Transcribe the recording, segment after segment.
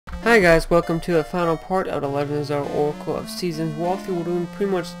Hi guys, welcome to the final part of the Legend of Zelda Oracle of Seasons walkthrough. What we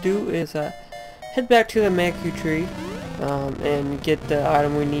pretty much do is head back to the Maku tree and get the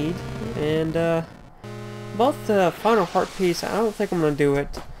item we need. And about the final heart piece, I don't think I'm going to do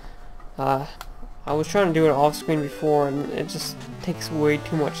it. I was trying to do it off screen before and it just takes way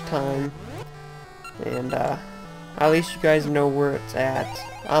too much time. And at least you guys know where it's at.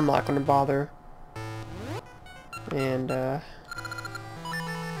 I'm not going to bother. And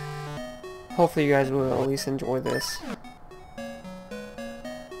hopefully you guys will at least enjoy this.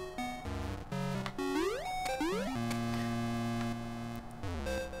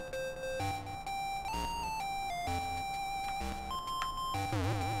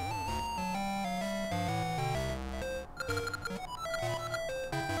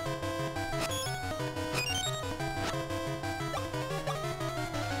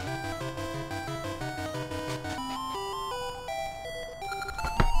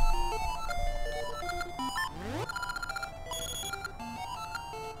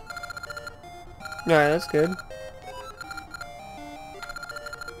 Alright, that's good.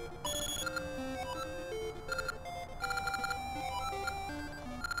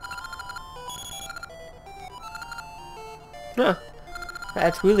 Huh.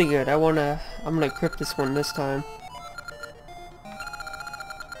 That's really good. I'm gonna equip this one this time.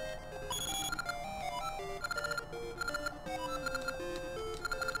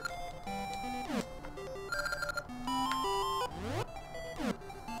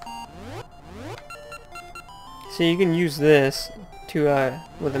 So you can use this to,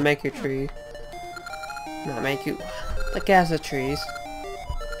 with the Maku tree. Not Maku, the Gaza trees.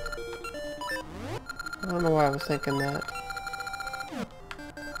 I don't know why I was thinking that.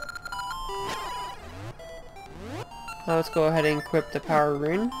 Now let's go ahead and equip the power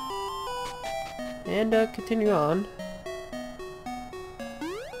rune. And, continue on.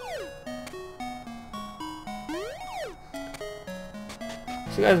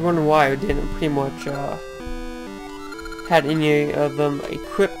 So you guys wondering why I didn't pretty much, had any of them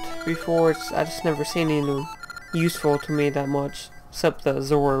equipped before. I just never seen any of them useful to me that much, except the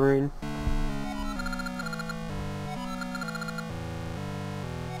Zora rune.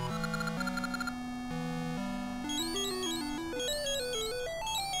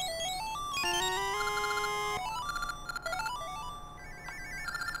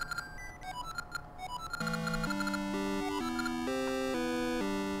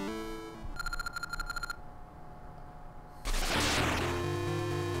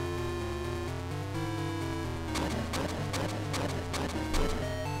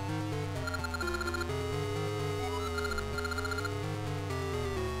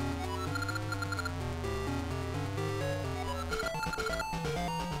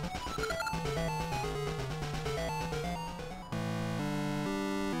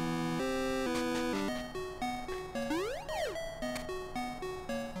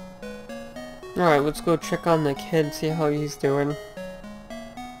 Alright, let's go check on the kid, see how he's doing.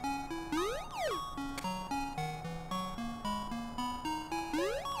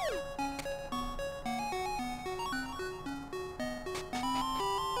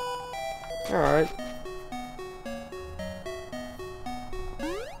 Alright.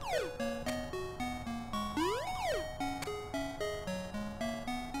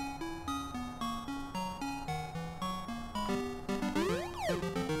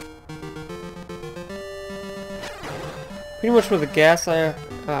 Pretty much with the gas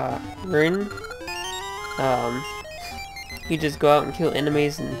rune, you just go out and kill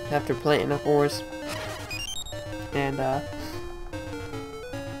enemies and after planting enough ores, and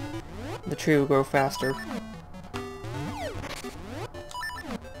the tree will grow faster.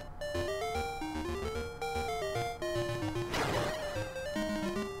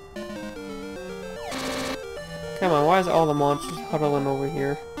 Come on, why is all the monsters huddling over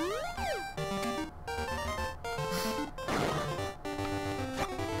here?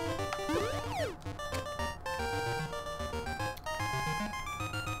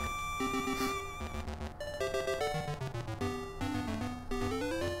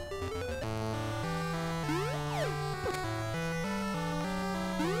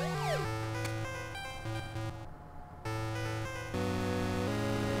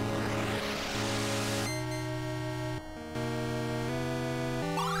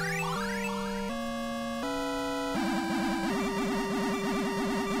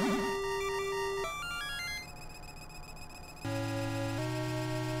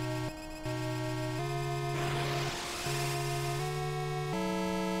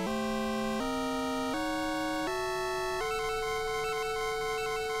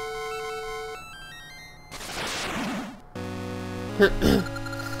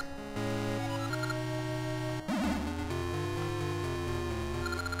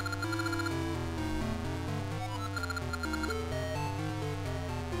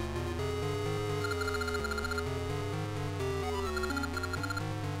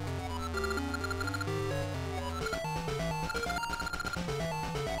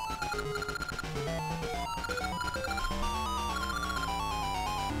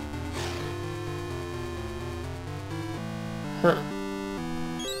 Huh.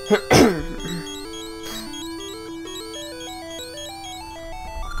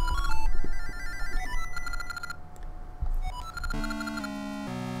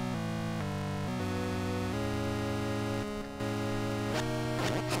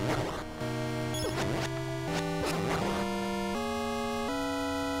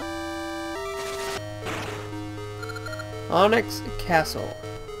 Onyx Castle.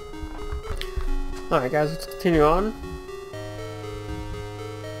 Alright guys, let's continue on.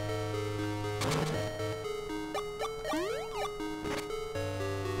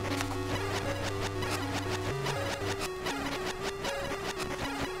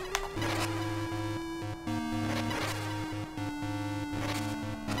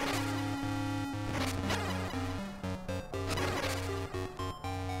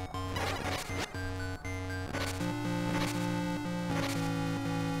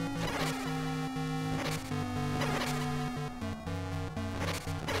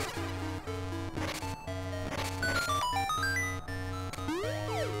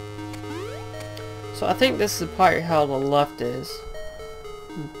 So I think this is probably how the left is.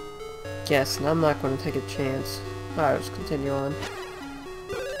 Yes, and I'm not going to take a chance. Alright, let's continue on.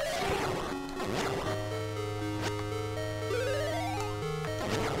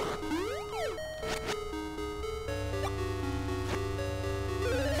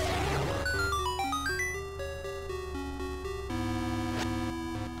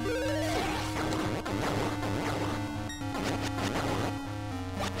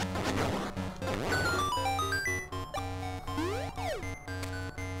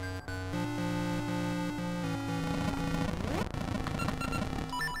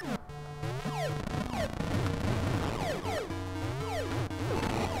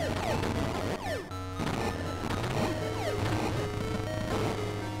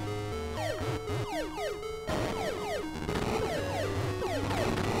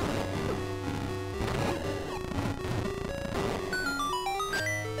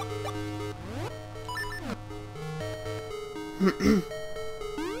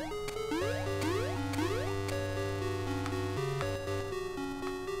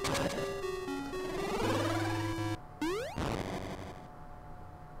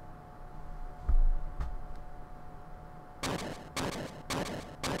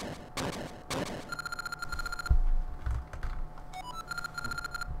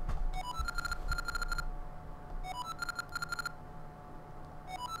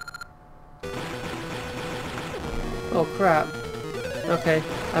 Oh crap. Okay,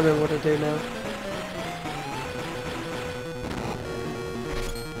 I know what to do now.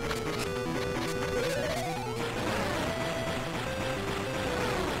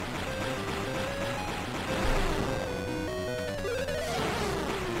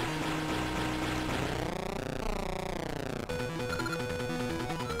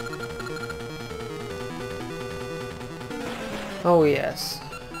 Oh yes.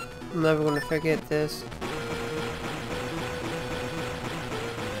 I'm never gonna forget this.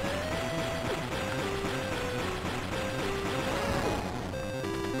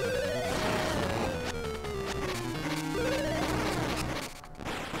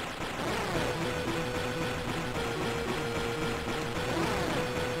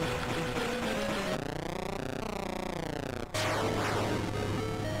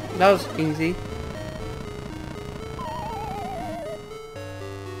 That was easy.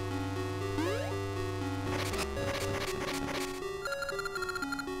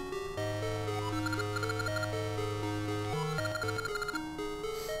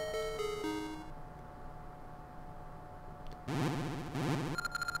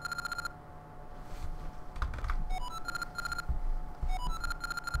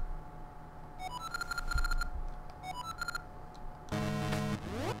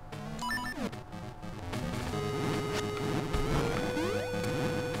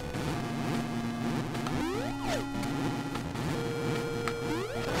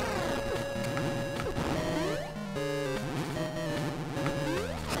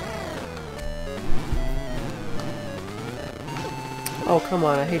 Oh, come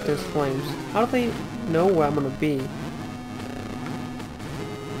on, I hate those flames. How do they know where I'm gonna be?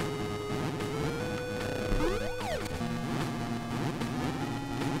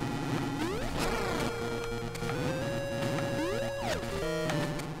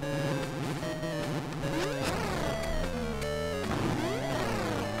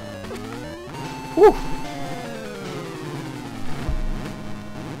 Whew!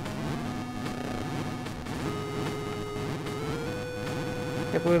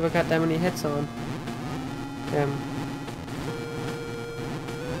 Can't believe I got that many hits on. Damn.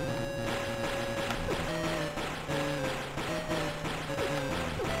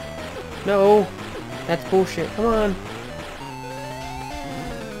 No! That's bullshit. Come on!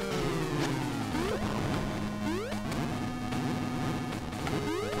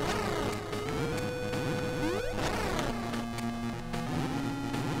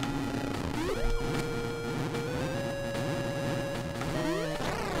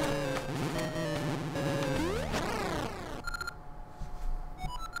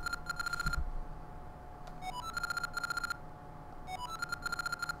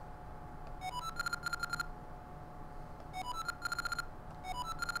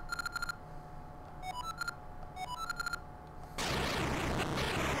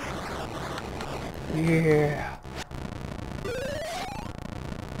 Yeah.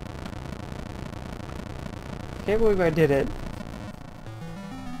 Can't believe I did it.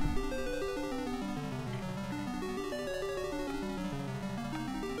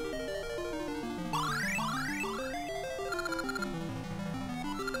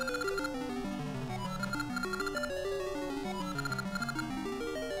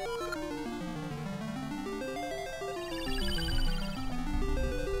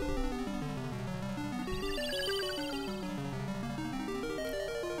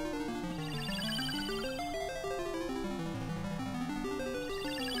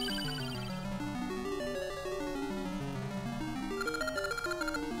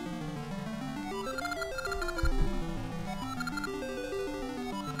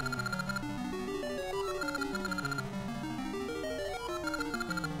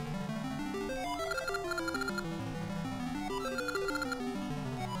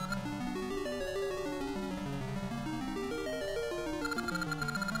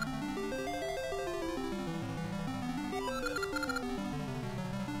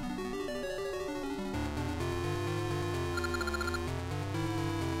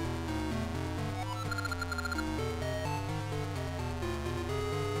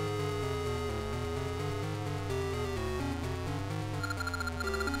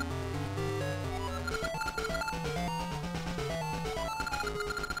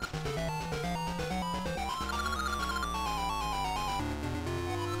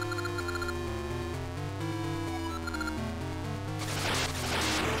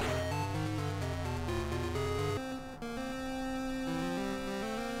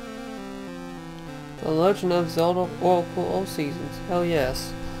 The Legend of Zelda Oracle All Seasons. Hell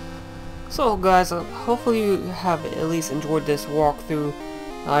yes. So guys, hopefully you have at least enjoyed this walkthrough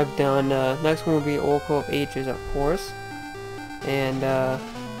I've done. Next one will be Oracle of Ages, of course. And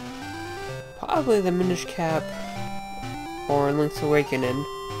probably the Minish Cap or Link's Awakening.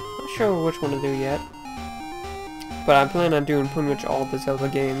 Not sure which one to do yet. But I'm planning on doing pretty much all of the Zelda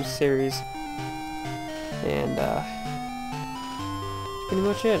games series. And that's pretty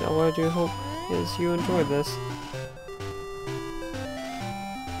much it. All I do hope is you enjoyed this.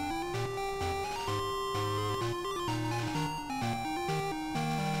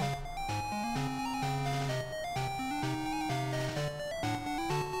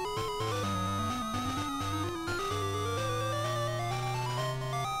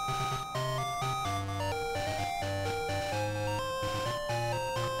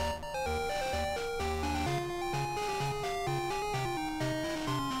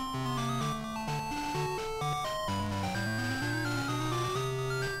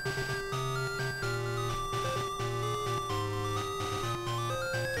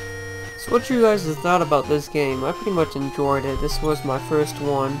 So what you guys have thought about this game? I pretty much enjoyed it. This was my first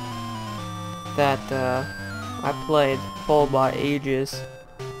one that I played, followed by Ages.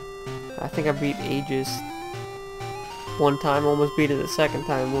 I think I beat Ages one time, almost beat it the second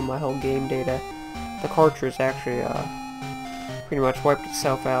time with my whole game data. The cartridge actually pretty much wiped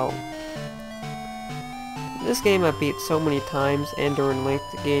itself out. This game I beat so many times, and during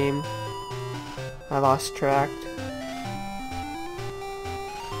length the game I lost track.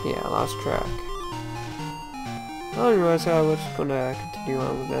 Yeah, I lost track. Anyways, I was gonna continue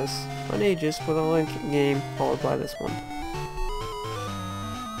on with this on Ages with a Link game followed by this one.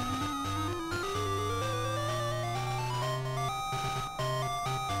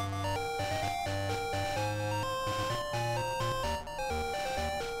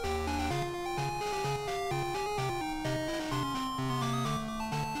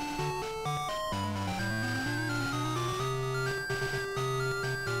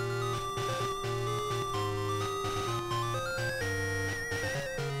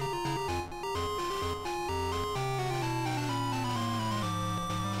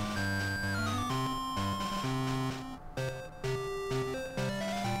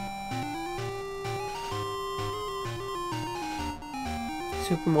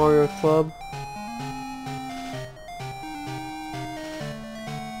 Super Mario Club.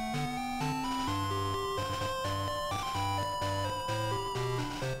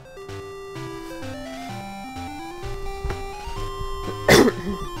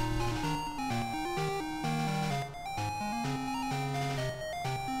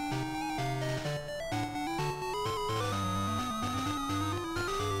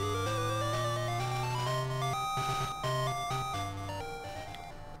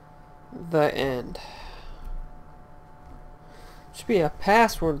 the end. Should be a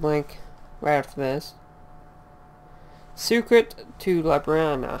password link right after this. Secret to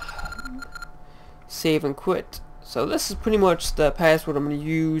Librana. Save and quit. So this is pretty much the password I'm going to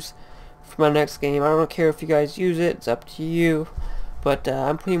use for my next game. I don't care if you guys use it, it's up to you. But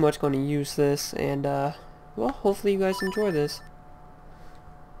I'm pretty much going to use this, and well, hopefully you guys enjoy this.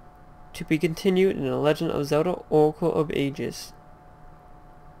 To be continued in The Legend of Zelda Oracle of Ages.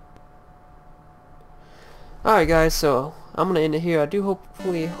 Alright guys, so I'm going to end it here. I do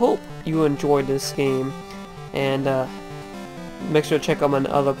hopefully hope you enjoyed this game, and make sure to check out my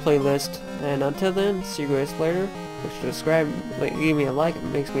other playlist. And until then, see you guys later. Make sure to subscribe, leave me a like.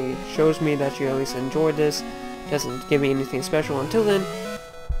 It shows me that you at least enjoyed this. Doesn't give me anything special. Until then,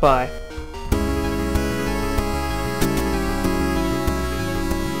 bye.